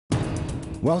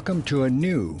Welcome to a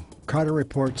new Carter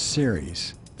Report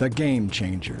series, The Game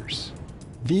Changers.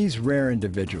 These rare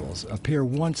individuals appear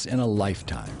once in a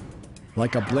lifetime.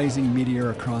 Like a blazing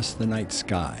meteor across the night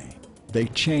sky, they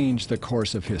change the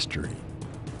course of history.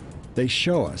 They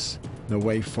show us the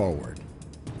way forward.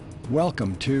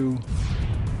 Welcome to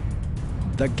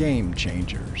The Game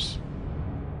Changers.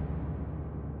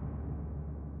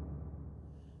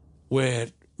 We're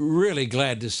really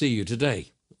glad to see you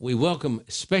today. We welcome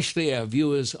especially our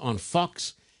viewers on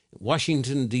Fox,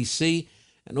 Washington, D.C.,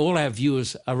 and all our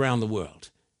viewers around the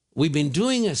world. We've been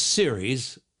doing a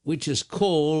series which is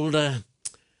called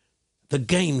The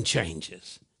Game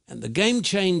Changers. And the Game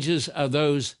Changers are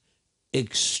those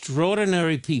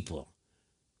extraordinary people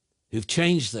who've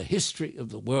changed the history of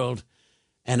the world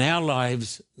and our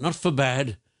lives, not for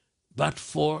bad, but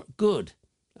for good.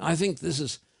 I think this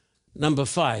is number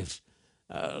 5.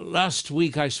 Last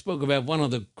week I spoke about one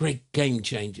of the great game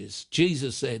changers.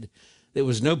 Jesus said there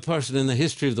was no person in the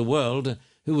history of the world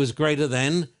who was greater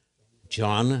than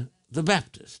John the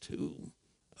Baptist, who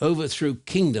overthrew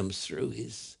kingdoms through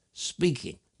his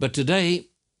speaking. But today,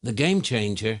 the game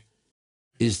changer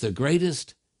is the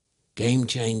greatest game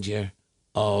changer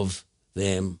of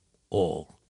them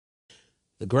all.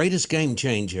 The greatest game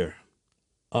changer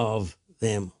of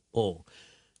them all.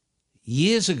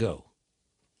 Years ago,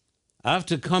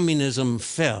 after communism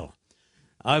fell,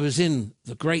 I was in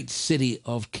the great city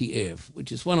of Kiev,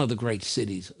 which is one of the great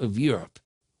cities of Europe.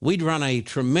 We'd run a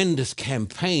tremendous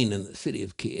campaign in the city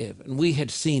of Kiev, and we had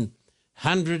seen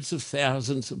hundreds of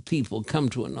thousands of people come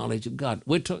to a knowledge of God.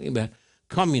 We're talking about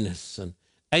communists and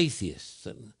atheists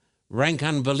and rank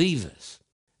unbelievers.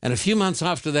 And a few months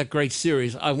after that great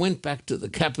series, I went back to the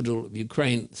capital of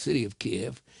Ukraine, the city of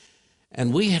Kiev,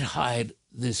 and we had hired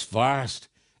this vast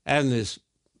and this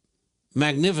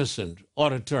magnificent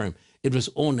auditorium. It was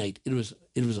ornate. It was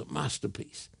a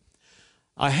masterpiece.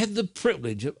 I had the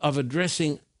privilege of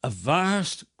addressing a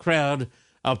vast crowd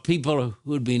of people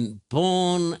who had been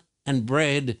born and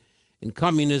bred in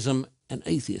communism and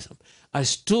atheism. I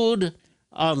stood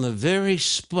on the very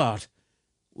spot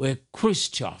where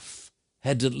Khrushchev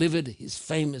had delivered his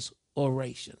famous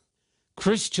oration.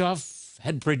 Khrushchev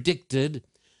had predicted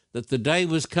that the day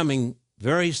was coming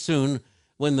very soon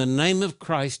when the name of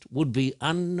Christ would be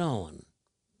unknown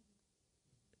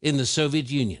in the Soviet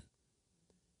Union,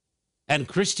 and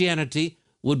Christianity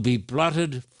would be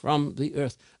blotted from the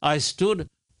earth. I stood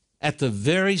at the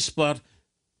very spot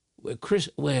where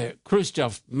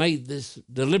Khrushchev made this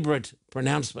deliberate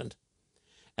pronouncement,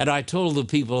 and I told the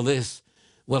people this.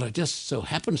 Well, it just so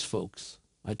happens, folks,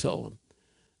 I told them,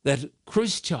 that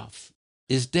Khrushchev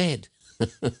is dead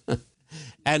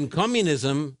and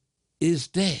communism is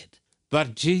dead,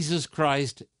 but Jesus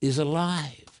Christ is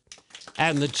alive,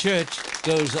 and the church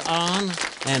goes on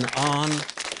and on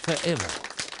forever.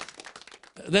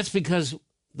 That's because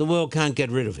the world can't get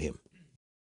rid of him.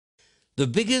 The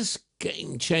biggest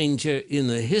game changer in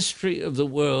the history of the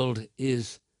world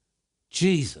is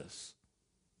Jesus,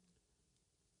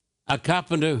 a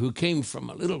carpenter who came from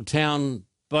a little town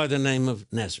by the name of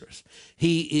Nazareth.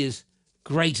 He is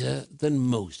greater than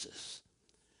Moses.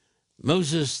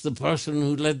 Moses, the person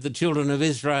who led the children of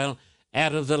Israel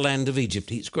out of the land of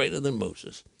Egypt. He's greater than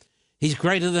Moses. He's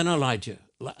greater than Elijah.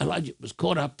 Elijah was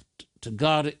caught up to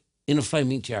God in a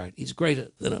flaming chariot. He's greater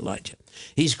than Elijah.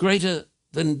 He's greater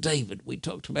than David. We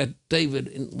talked about David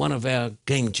in one of our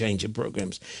Game Changer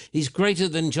programs. He's greater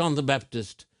than John the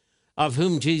Baptist, of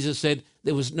whom Jesus said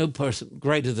there was no person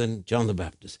greater than John the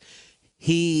Baptist.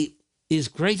 He is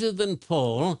greater than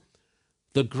Paul,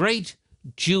 the great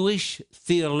Jewish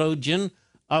theologian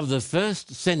of the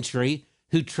first century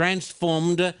who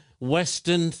transformed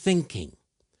Western thinking.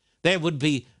 There would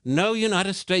be no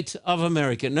United States of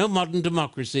America, no modern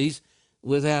democracies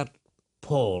without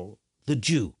Paul, the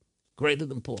Jew, greater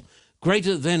than Paul,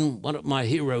 greater than one of my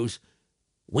heroes,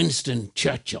 Winston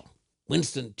Churchill.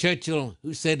 Winston Churchill,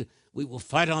 who said, we will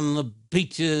fight on the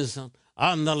beaches,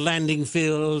 on the landing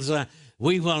fields,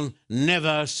 we will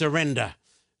never surrender.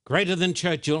 Greater than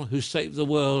Churchill, who saved the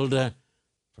world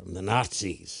from the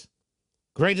Nazis.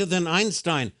 Greater than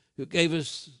Einstein, who gave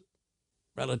us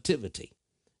relativity.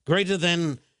 Greater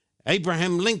than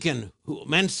Abraham Lincoln, who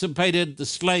emancipated the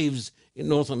slaves in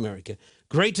North America.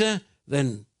 Greater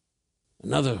than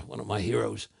another one of my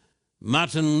heroes,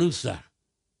 Martin Luther,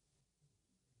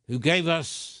 who gave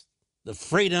us the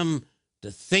freedom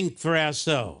to think for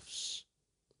ourselves.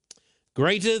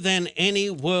 Greater than any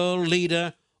world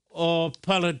leader or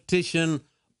politician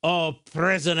or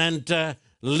president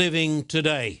living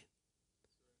today,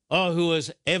 or who has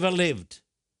ever lived.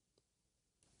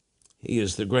 He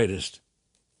is the greatest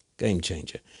Game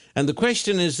changer. And the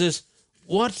question is this: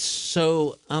 what's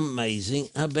so amazing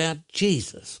about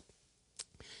Jesus?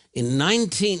 In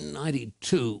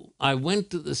 1992, I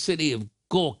went to the city of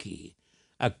Gorky,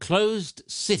 a closed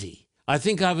city. I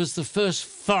think I was the first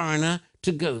foreigner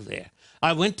to go there.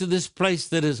 I went to this place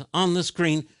that is on the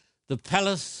screen, the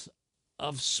Palace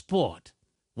of Sport.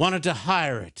 Wanted to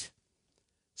hire it.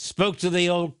 Spoke to the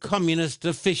old communist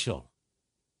official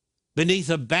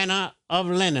beneath a banner of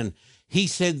Lenin. He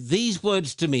said these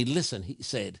words to me. Listen, he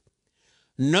said,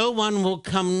 "No one will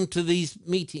come to these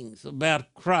meetings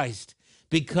about Christ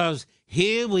because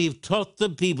here we've taught the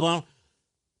people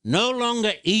no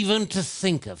longer even to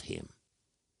think of him."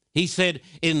 He said,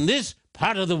 "In this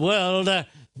part of the world,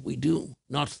 we do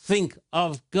not think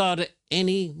of God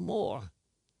anymore."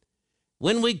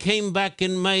 When we came back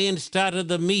in May and started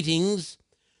the meetings,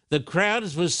 the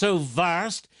crowds were so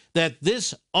vast that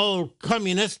this old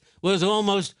communist was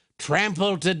almost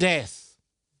trampled to death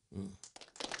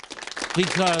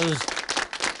because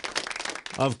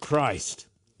of Christ.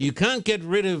 You can't get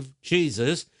rid of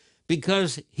Jesus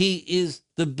because he is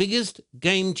the biggest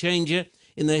game changer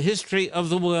in the history of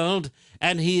the world,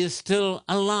 and he is still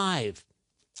alive.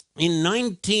 In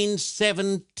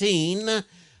 1917,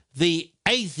 the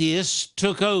atheists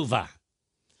took over.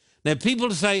 Now,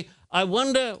 people say, I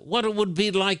wonder what it would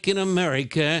be like in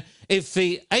America if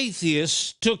the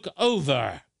atheists took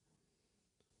over.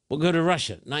 We'll go to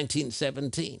Russia,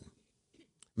 1917.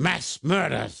 Mass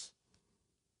murders.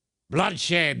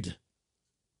 Bloodshed.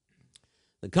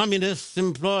 The communists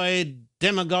employed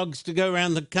demagogues to go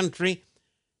around the country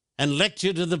and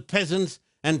lecture to the peasants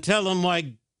and tell them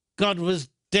why God was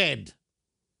dead.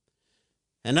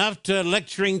 And after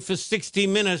lecturing for 60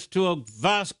 minutes to a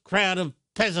vast crowd of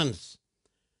peasants,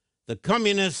 the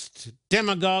communist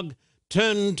demagogue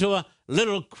turned to a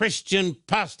little Christian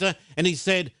pastor and he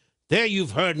said, "There,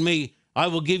 you've heard me. I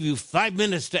will give you 5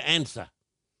 minutes to answer."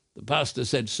 The pastor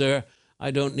said, "Sir,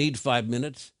 I don't need 5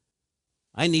 minutes.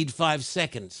 I need 5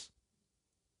 seconds."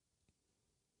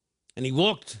 And he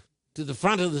walked to the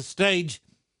front of the stage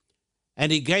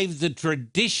and he gave the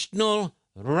traditional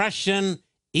Russian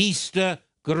Easter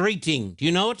greeting. Do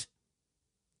you know it?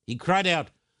 He cried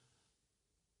out,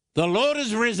 "The Lord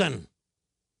is risen."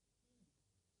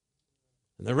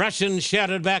 And the Russians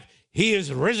shouted back, "He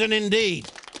is risen indeed."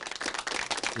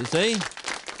 You see?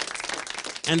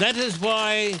 And that is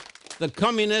why the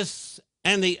communists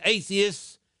and the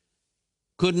atheists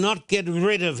could not get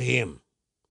rid of him.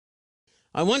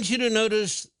 I want you to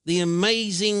notice the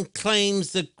amazing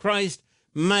claims that Christ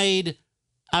made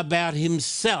about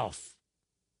himself.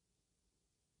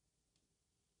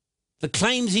 The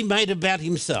claims he made about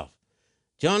himself.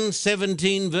 John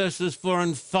 17, verses 4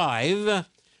 and 5.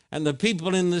 And the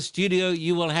people in the studio,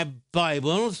 you will have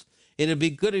Bibles. It'd be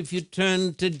good if you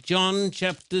turn to John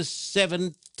chapter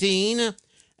 17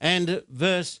 and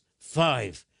verse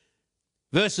 5.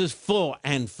 Verses 4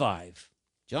 and 5.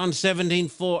 John 17,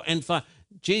 4 and 5.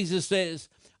 Jesus says,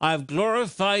 "I have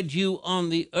glorified you on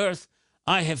the earth.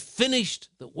 I have finished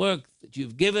the work that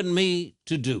you've given me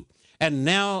to do. And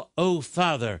now, O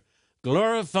Father,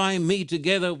 glorify me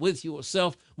together with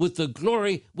yourself with the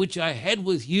glory which I had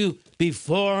with you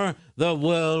before the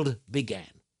world began."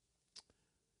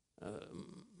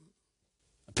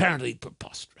 Apparently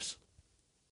preposterous.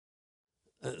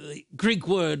 The Greek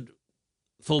word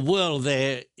for world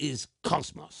there is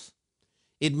cosmos.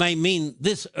 It may mean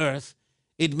this earth.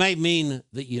 It may mean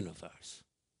the universe.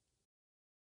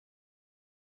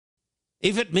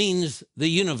 If it means the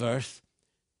universe,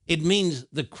 it means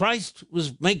that Christ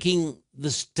was making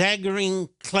the staggering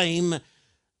claim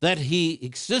that he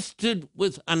existed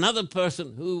with another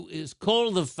person who is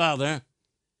called the Father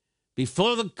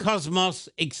before the cosmos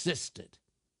existed.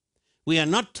 We are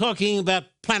not talking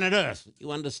about planet Earth,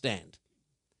 you understand.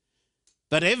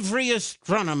 But every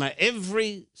astronomer,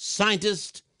 every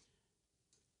scientist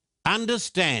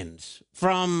understands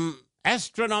from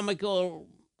astronomical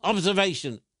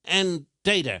observation and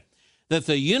data that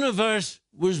the universe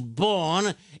was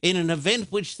born in an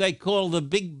event which they call the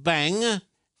Big Bang,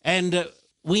 and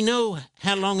we know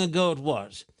how long ago it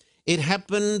was. It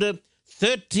happened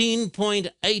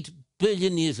 13.8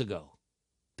 billion years ago.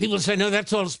 People say, no,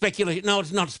 that's all speculation. No,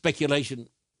 it's not speculation.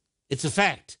 It's a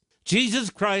fact.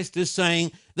 Jesus Christ is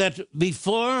saying that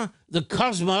before the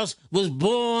cosmos was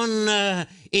born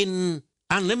in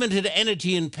unlimited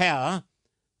energy and power,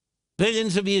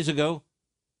 billions of years ago,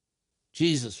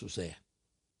 Jesus was there.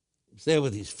 He was there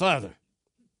with his Father.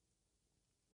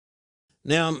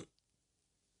 Now,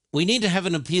 we need to have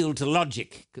an appeal to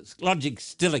logic, because logic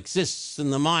still exists in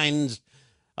the minds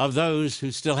of those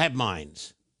who still have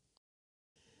minds.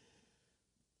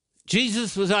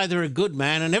 Jesus was either a good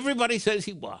man, and everybody says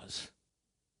he was,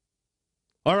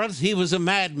 or else he was a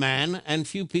madman, and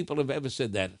few people have ever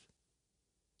said that.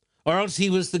 Or else he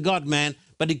was the God-man,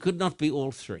 but he could not be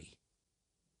all three.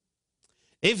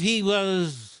 If he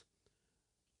was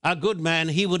a good man,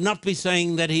 he would not be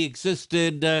saying that he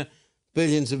existed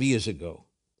billions of years ago.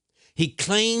 He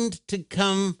claimed to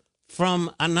come from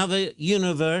another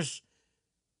universe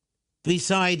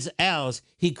besides ours.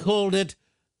 He called it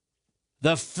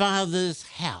the Father's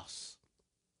house.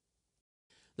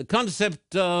 The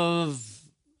concept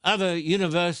of other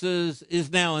universes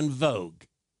is now in vogue.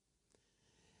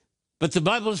 But the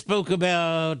Bible spoke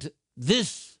about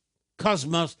this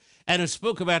cosmos, and it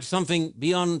spoke about something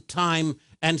beyond time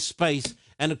and space,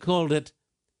 and it called it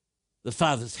the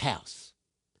Father's house.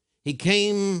 He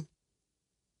came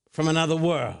from another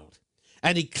world,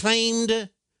 and he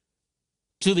claimed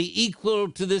to be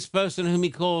equal to this person whom he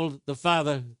called the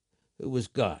Father, who was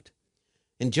God.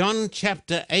 In John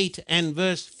chapter 8 and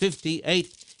verse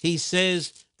 58, he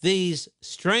says these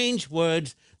strange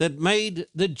words that made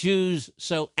the Jews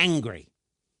so angry.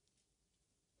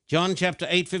 John chapter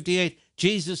 8:58,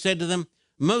 Jesus said to them,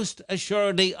 "Most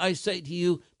assuredly I say to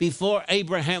you, before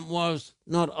Abraham was,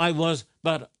 not I was,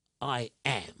 but I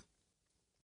am."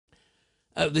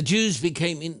 The Jews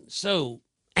became so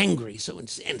angry, so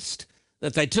incensed,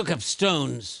 that they took up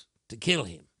stones to kill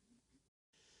him,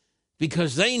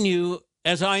 because they knew,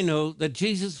 as I know, that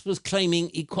Jesus was claiming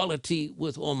equality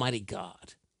with Almighty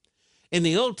God. In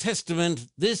the Old Testament,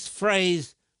 this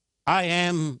phrase, "I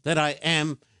am that I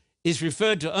am," is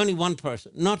referred to only one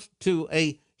person, not to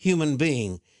a human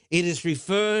being. It is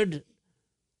referred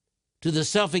to the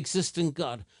self-existent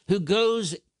God, who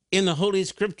goes in the Holy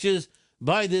Scriptures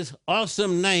by this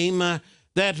awesome name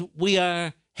that we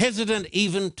are hesitant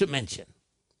even to mention.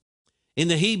 In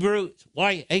the Hebrew, it's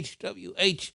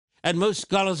YHWH, and most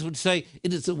scholars would say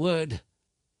it is the word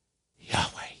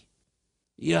Yahweh.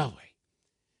 Yahweh.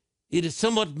 It is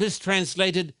somewhat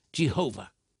mistranslated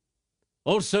Jehovah.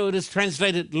 Also, it is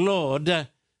translated Lord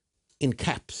in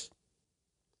caps.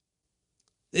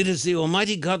 It is the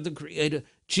Almighty God, the Creator.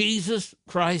 Jesus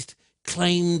Christ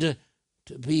claimed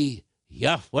to be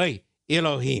Yahweh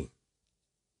Elohim.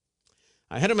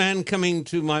 I had a man coming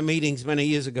to my meetings many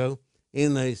years ago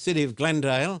in the city of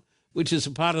Glendale, which is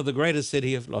a part of the greater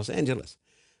city of Los Angeles.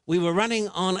 We were running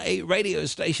on a radio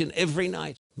station every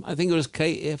night. I think it was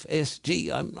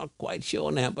KFSG. I'm not quite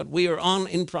sure now, but we were on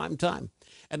in prime time.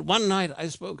 And one night I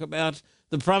spoke about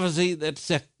the prophecy that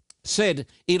said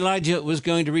Elijah was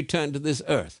going to return to this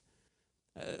earth.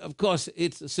 Of course,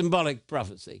 it's a symbolic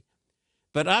prophecy.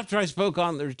 But after I spoke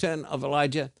on the return of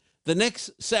Elijah, the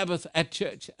next Sabbath at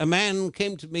church, a man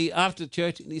came to me after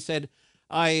church and he said,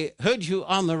 "I heard you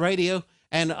on the radio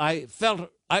and I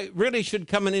felt I really should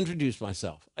come and introduce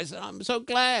myself." I said, "I'm so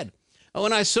glad."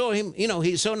 When I saw him,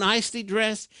 he's so nicely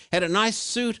dressed, had a nice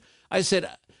suit. I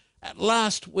said, "At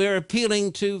last we're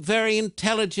appealing to very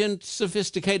intelligent,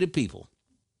 sophisticated people."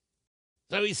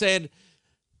 So he said,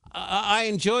 "I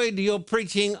enjoyed your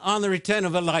preaching on the return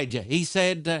of Elijah." He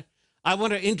said, "I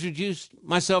want to introduce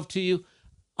myself to you.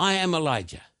 I am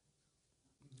Elijah."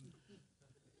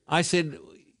 I said,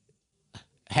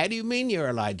 "How do you mean you're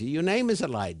Elijah? Your name is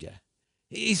Elijah."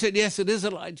 He said, "Yes, it is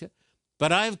Elijah,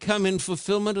 but I've come in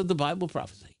fulfillment of the Bible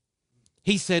prophecy."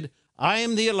 He said, "I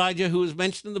am the Elijah who was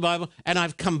mentioned in the Bible, and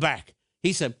I've come back."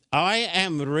 He said, "I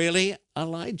am really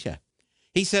Elijah."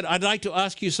 He said, "I'd like to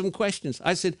ask you some questions."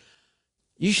 I said,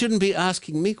 "You shouldn't be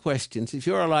asking me questions. If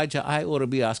you're Elijah, I ought to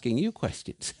be asking you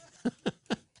questions."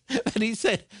 And he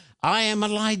said, "I am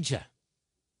Elijah."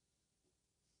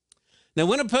 Now,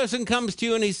 when a person comes to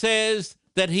you and he says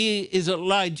that he is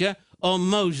Elijah or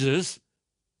Moses,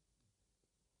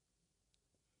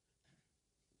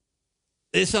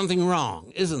 there's something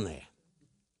wrong, isn't there?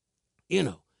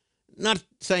 Not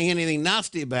saying anything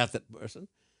nasty about that person,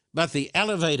 but the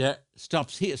elevator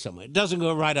stops here somewhere. It doesn't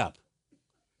go right up.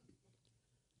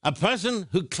 A person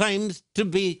who claims to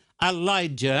be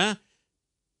Elijah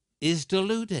is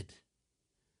deluded.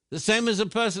 The same as a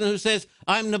person who says,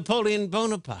 "I'm Napoleon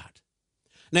Bonaparte."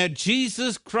 Now,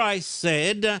 Jesus Christ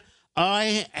said,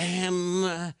 "I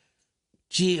am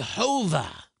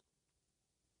Jehovah."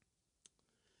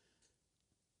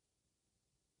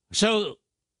 So,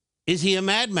 is he a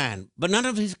madman? But none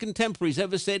of his contemporaries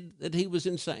ever said that he was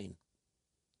insane.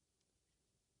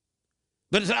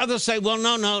 But others say, "Well,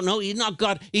 no, he's not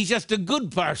God. He's just a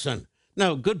good person."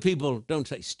 No, good people don't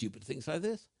say stupid things like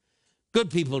this. Good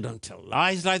people don't tell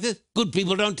lies like this. Good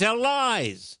people don't tell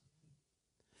lies.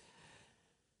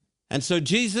 And so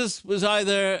Jesus was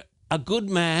either a good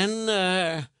man,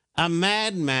 a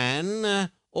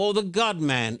madman, or the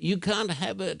God-man. You can't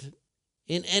have it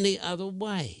in any other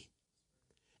way.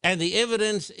 And the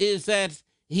evidence is that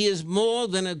he is more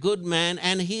than a good man,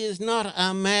 and he is not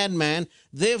a madman.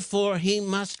 Therefore, he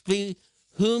must be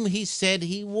whom he said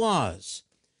he was,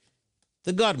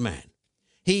 the God-man.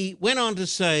 He went on to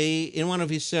say in one of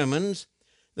his sermons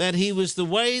that he was the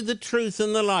way, the truth,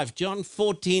 and the life. John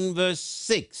 14, verse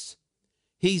 6.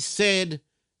 He said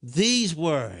these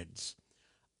words,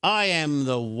 I am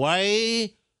the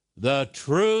way, the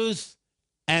truth,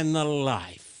 and the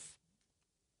life.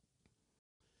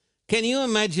 Can you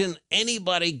imagine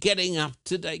anybody getting up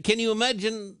today? Can you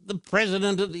imagine the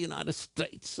President of the United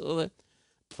States or the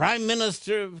Prime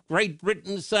Minister of Great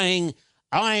Britain saying,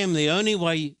 I am the only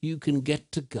way you can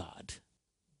get to God.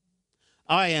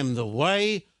 I am the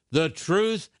way, the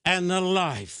truth, and the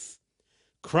life.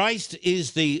 Christ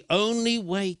is the only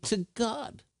way to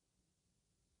God.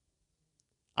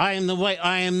 I am the way,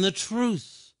 I am the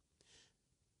truth.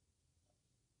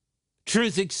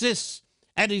 Truth exists.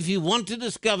 And if you want to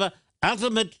discover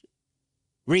ultimate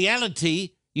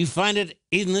reality, you find it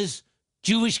in this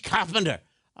Jewish carpenter.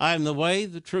 I am the way,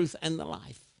 the truth, and the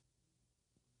life.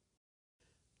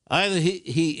 Either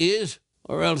he is,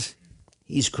 or else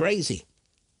he's crazy.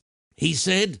 He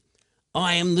said,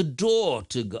 I am the door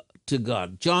to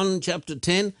God. John chapter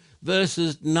 10,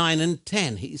 verses 9 and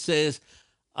 10. He says,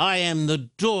 I am the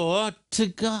door to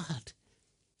God.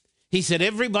 He said,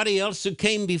 everybody else who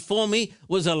came before me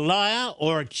was a liar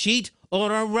or a cheat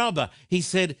or a robber. He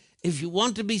said, if you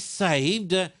want to be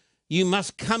saved, you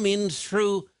must come in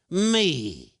through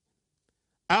me.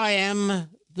 I am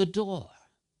the door.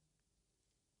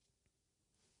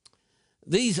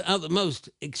 These are the most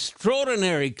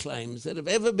extraordinary claims that have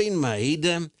ever been made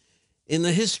in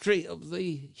the history of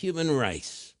the human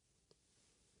race.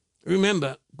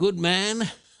 Remember, good man,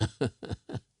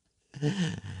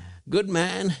 good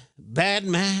man, bad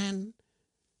man,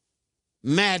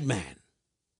 madman,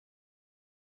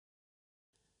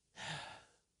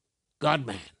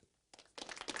 God-man.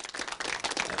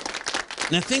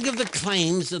 Now think of the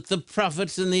claims that the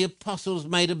prophets and the apostles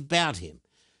made about him.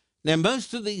 Now,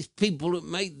 most of these people who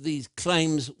made these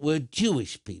claims were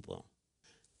Jewish people.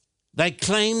 They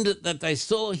claimed that they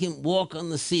saw him walk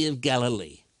on the Sea of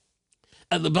Galilee.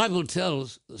 And the Bible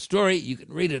tells the story, you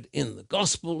can read it in the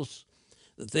Gospels,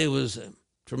 that there was a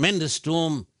tremendous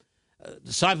storm.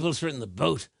 Disciples were in the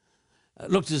boat. It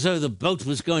looked as though the boat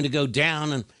was going to go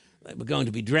down and they were going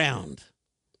to be drowned.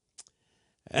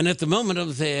 And at the moment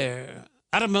of their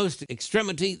uttermost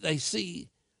extremity, they see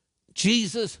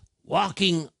Jesus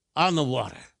walking on the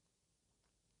water.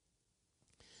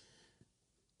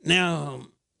 Now,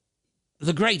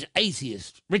 the great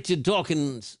atheist, Richard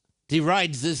Dawkins,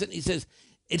 derides this and he says,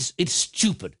 it's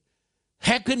stupid.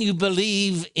 How can you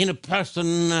believe in a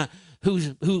person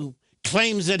who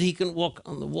claims that he can walk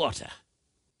on the water?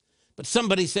 But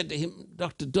somebody said to him,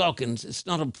 Dr. Dawkins, it's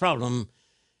not a problem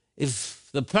if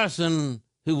the person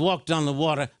who walked on the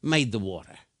water made the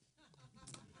water.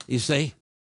 You see?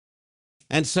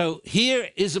 And so here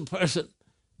is a person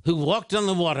who walked on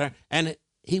the water, and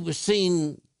he was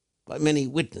seen by many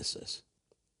witnesses.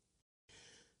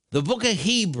 The book of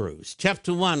Hebrews,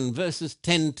 chapter 1, verses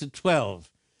 10 to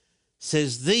 12,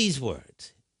 says these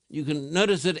words. You can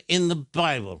notice it in the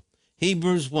Bible,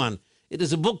 Hebrews 1. It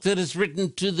is a book that is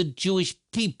written to the Jewish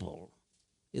people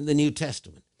in the New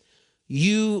Testament.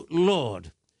 You,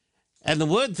 Lord. And the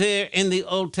word there in the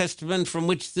Old Testament from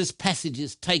which this passage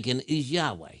is taken is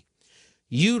Yahweh.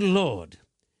 You, Lord,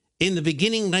 in the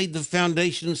beginning laid the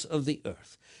foundations of the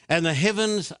earth, and the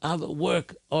heavens are the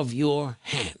work of your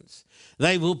hands.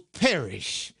 They will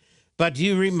perish, but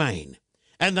you remain,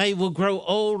 and they will grow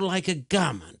old like a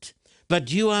garment,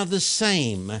 but you are the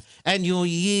same, and your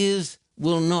years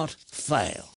will not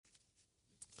fail.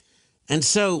 And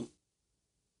so,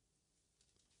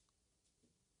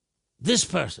 this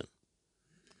person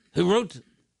who wrote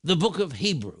the book of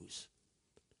Hebrews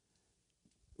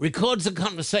records a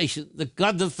conversation that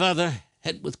God the Father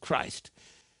had with Christ.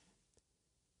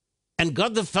 And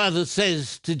God the Father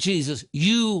says to Jesus,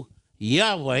 you,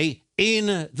 Yahweh,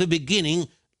 in the beginning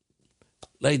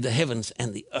laid the heavens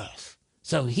and the earth.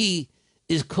 So he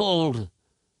is called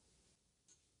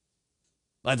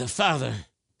by the Father,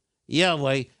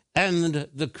 Yahweh, and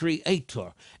the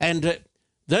Creator. And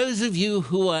those of you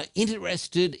who are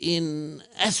interested in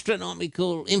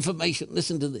astronomical information,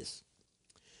 listen to this.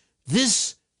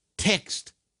 This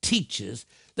text teaches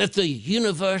that the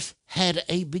universe had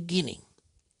a beginning.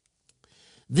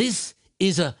 This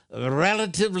is a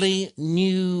relatively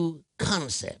new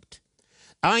concept.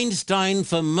 Einstein,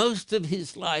 for most of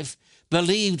his life,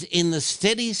 believed in the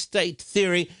steady state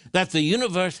theory that the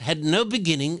universe had no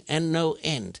beginning and no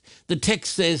end. The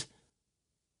text says,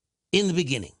 in the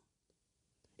beginning.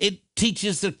 It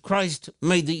teaches that Christ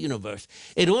made the universe.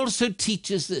 It also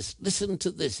teaches this. Listen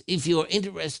to this. If you're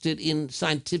interested in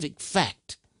scientific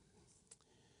fact,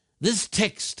 this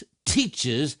text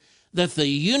teaches that the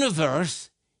universe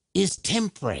is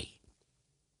temporary.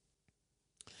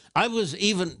 I was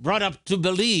even brought up to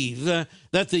believe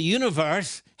that the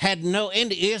universe had no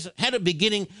end. It had a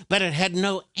beginning, but it had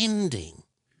no ending.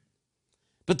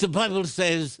 But the Bible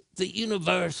says the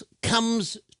universe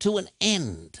comes to an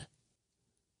end,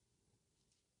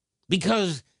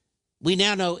 because we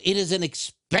now know it is an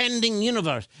expanding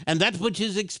universe, and that which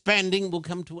is expanding will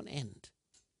come to an end.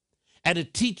 And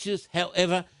it teaches,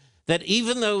 however, that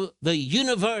even though the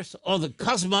universe or the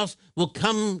cosmos will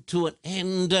come to an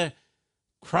end,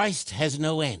 Christ has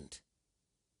no end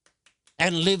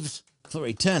and lives for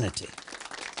eternity.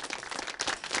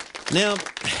 Now,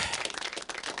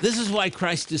 this is why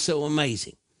Christ is so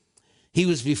amazing. He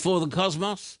was before the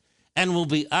cosmos and will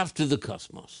be after the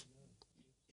cosmos.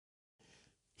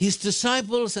 His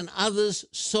disciples and others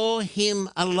saw him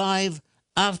alive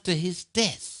after his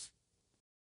death.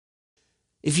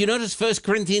 If you notice 1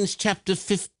 Corinthians chapter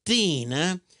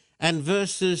 15 and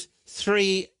verses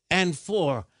 3 and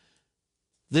 4,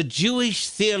 the Jewish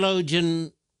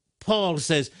theologian Paul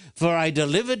says, "For I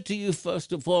delivered to you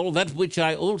first of all that which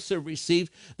I also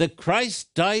received, that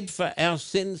Christ died for our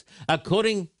sins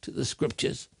according to the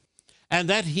Scriptures, and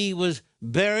that he was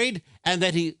buried, and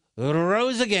that he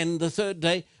rose again the third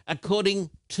day according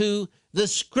to the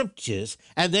Scriptures."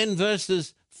 And then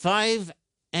verses 5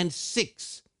 and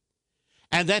 6,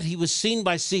 "And that he was seen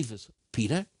by Cephas,"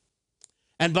 Peter,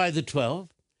 "and by the 12.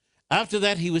 After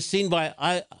that, he was seen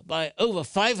by over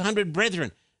 500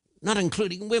 brethren," not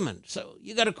including women. So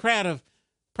you got a crowd of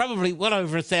probably well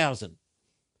over 1,000.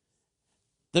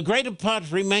 "The greater part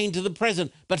remain to the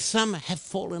present, but some have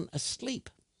fallen asleep."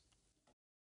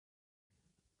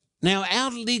 Now, our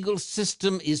legal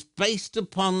system is based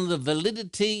upon the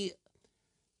validity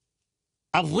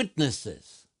of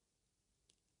witnesses.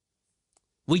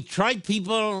 We try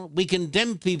people, we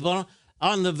condemn people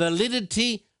on the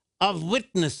validity of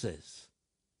witnesses.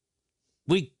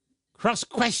 We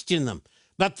cross-question them.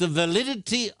 But the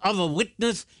validity of a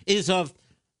witness is of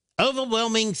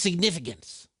overwhelming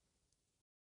significance.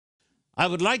 I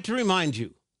would like to remind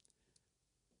you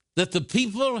that the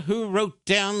people who wrote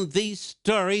down these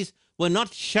stories were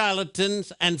not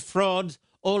charlatans and frauds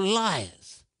or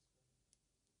liars.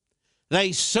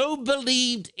 They so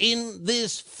believed in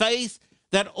this faith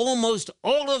that almost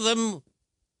all of them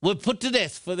were put to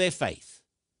death for their faith.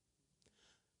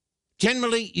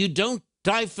 Generally, you don't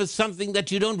die for something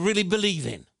that you don't really believe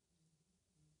in.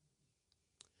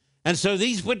 And so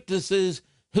these witnesses,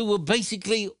 who were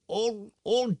basically all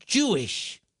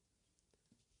Jewish,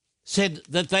 said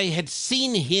that they had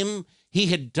seen him, he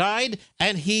had died,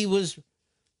 and he was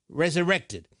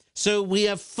resurrected. So we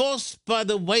are forced by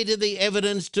the weight of the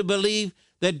evidence to believe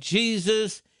that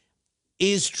Jesus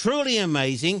is truly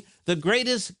amazing, the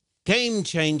greatest game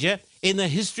changer in the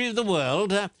history of the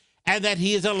world, and that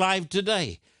he is alive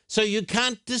today. So you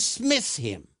can't dismiss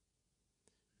him.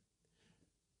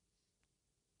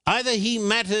 Either he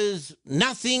matters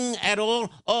nothing at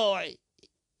all, or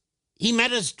he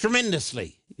matters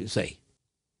tremendously, you see.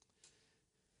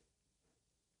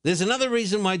 There's another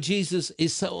reason why Jesus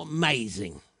is so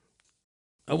amazing.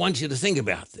 I want you to think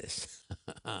about this.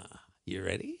 You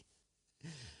ready?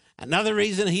 Another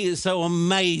reason he is so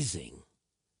amazing.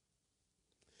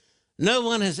 No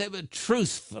one has ever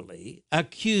truthfully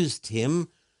accused him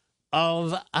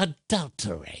of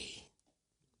adultery.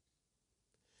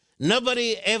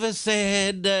 Nobody ever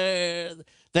said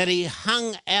that he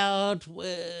hung out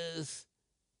with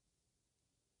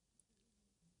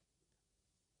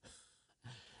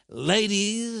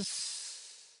ladies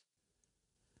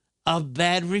of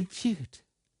bad repute.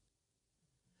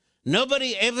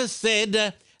 Nobody ever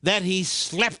said that he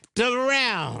slept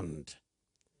around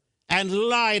and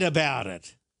lied about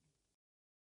it.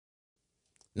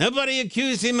 Nobody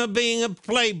accused him of being a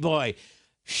playboy.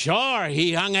 Sure,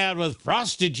 he hung out with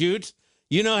prostitutes.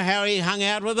 You know how he hung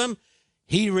out with them?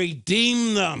 He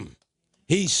redeemed them.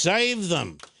 He saved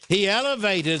them. He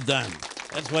elevated them.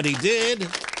 That's what he did.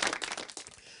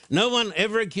 No one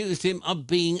ever accused him of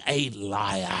being a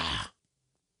liar.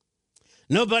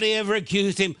 Nobody ever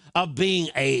accused him of being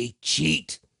a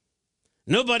cheat.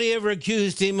 Nobody ever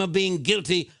accused him of being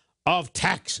guilty of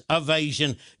tax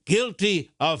evasion, guilty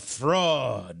of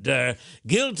fraud,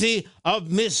 guilty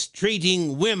of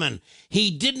mistreating women.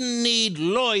 He didn't need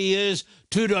lawyers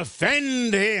to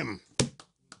defend him.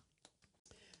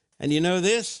 And you know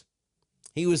this?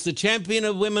 He was the champion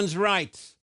of women's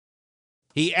rights.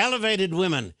 He elevated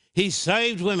women. He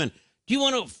saved women. Do you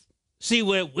want to see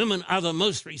where women are the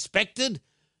most respected?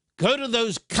 Go to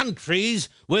those countries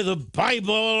where the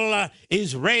Bible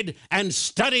is read and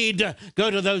studied.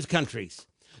 Go to those countries.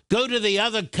 Go to the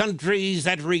other countries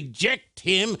that reject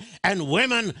him, and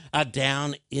women are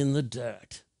down in the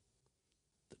dirt.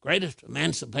 The greatest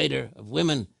emancipator of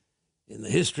women in the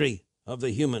history of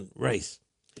the human race.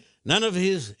 None of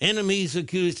his enemies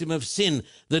accused him of sin.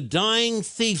 The dying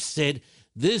thief said,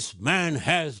 "This man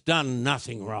has done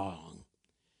nothing wrong."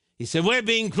 He said, "We're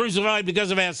being crucified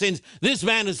because of our sins. This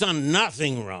man has done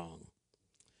nothing wrong."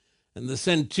 And the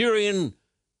centurion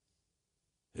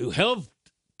who helped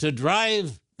to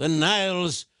drive the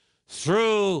nails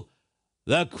through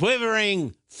the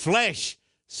quivering flesh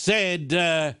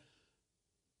said,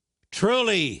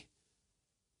 "Truly,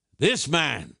 this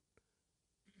man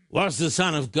was the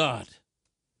Son of God."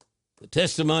 The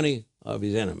testimony of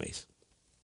his enemies.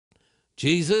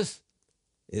 Jesus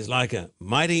is like a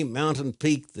mighty mountain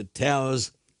peak that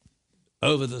towers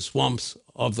over the swamps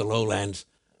of the lowlands.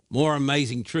 More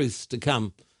amazing truths to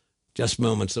come just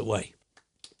moments away.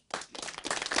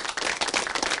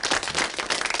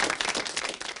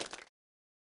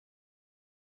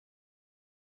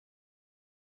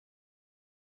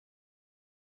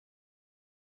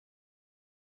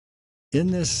 In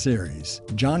this series,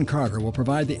 John Carter will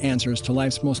provide the answers to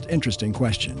life's most interesting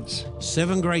questions.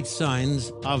 7 great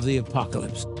signs of the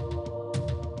apocalypse.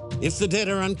 If the dead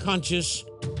are unconscious,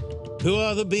 who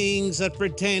are the beings that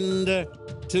pretend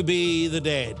to be the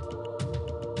dead?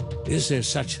 Is there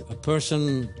such a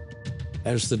person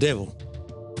as the devil?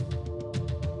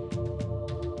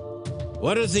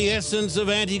 What is the essence of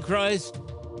Antichrist?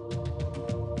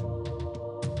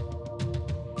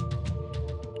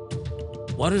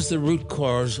 What is the root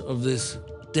cause of this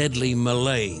deadly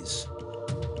malaise?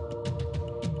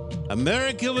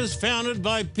 America was founded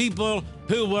by people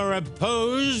who were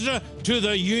opposed to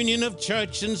the union of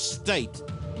church and state.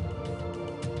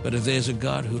 But if there's a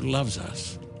God who loves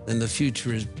us, then the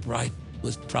future is bright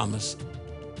with promise.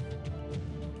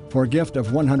 For a gift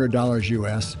of $100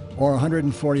 US or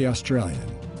 140 Australian,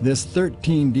 this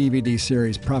 13 DVD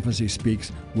series, Prophecy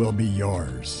Speaks, will be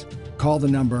yours. Call the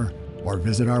number or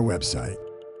visit our website.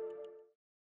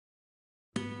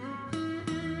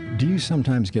 Do you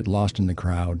sometimes get lost in the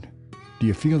crowd? Do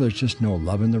you feel there's just no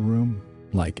love in the room?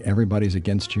 Like everybody's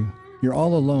against you? You're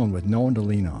all alone with no one to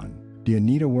lean on. Do you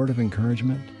need a word of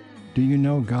encouragement? Do you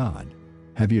know God?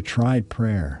 Have you tried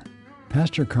prayer?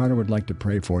 Pastor Carter would like to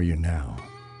pray for you now.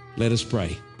 Let us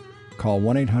pray. Call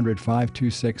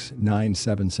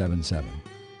 1-800-526-9777.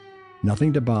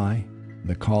 Nothing to buy.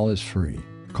 The call is free.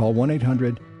 Call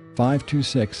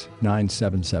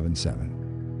 1-800-526-9777.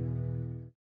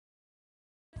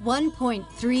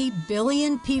 1.3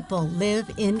 billion people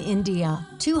live in India.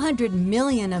 200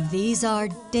 million of these are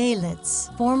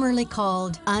Dalits, formerly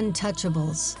called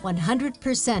untouchables.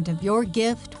 100% of your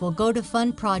gift will go to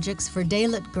fund projects for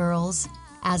Dalit girls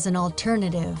as an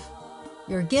alternative.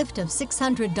 Your gift of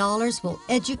 $600 will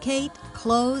educate,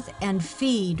 clothe, and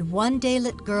feed one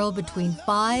Dalit girl between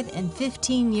 5 and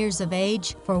 15 years of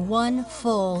age for 1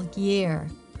 full year.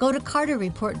 Go to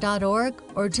carterreport.org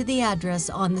or to the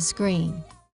address on the screen.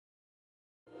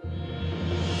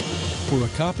 For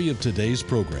a copy of today's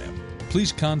program,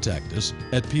 please contact us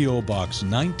at P.O. Box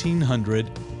 1900,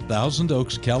 Thousand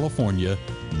Oaks, California,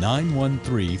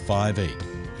 91358.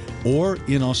 Or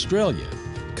in Australia,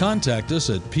 contact us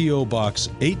at P.O. Box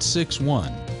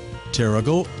 861,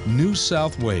 Terrigal, New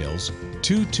South Wales,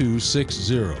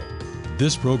 2260.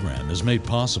 This program is made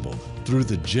possible through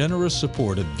the generous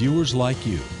support of viewers like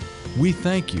you. We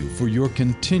thank you for your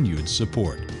continued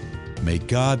support. May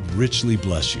God richly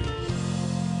bless you.